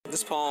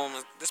This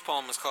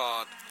poem is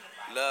called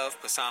Love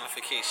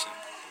Personification.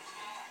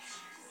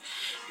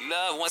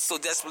 Love wants so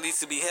desperately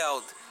to be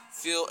held.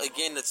 Feel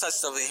again the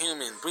touch of a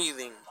human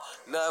breathing.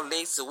 Love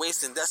laid to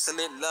waste and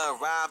desolate. Love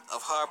robbed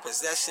of her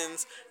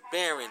possessions.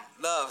 Barren,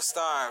 love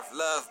starved,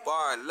 love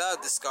barred, love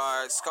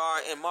discarded,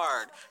 scarred and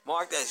marred.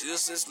 Marked as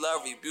useless,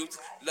 love rebuked,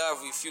 love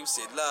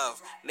refuted.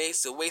 Love laid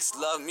to waste,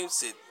 love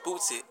muted,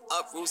 booted,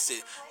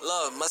 uprooted.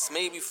 Love must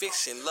maybe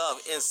fiction. Love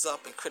ends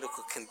up in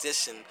critical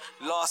condition.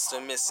 Lost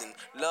or missing.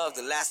 Love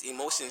the last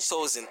emotion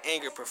chosen.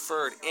 Anger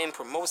preferred and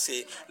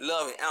promoted.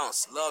 Love an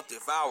ounce. Love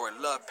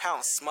devoured. Love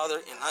pounced,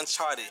 smothered and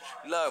uncharted.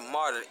 Love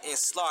martyred and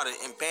slaughtered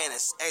and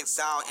banished.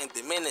 Exiled and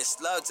diminished.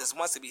 Love just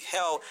wants to be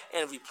held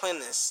and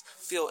replenished.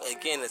 Feel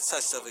again the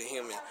touch of a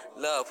human.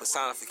 Love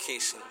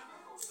personification.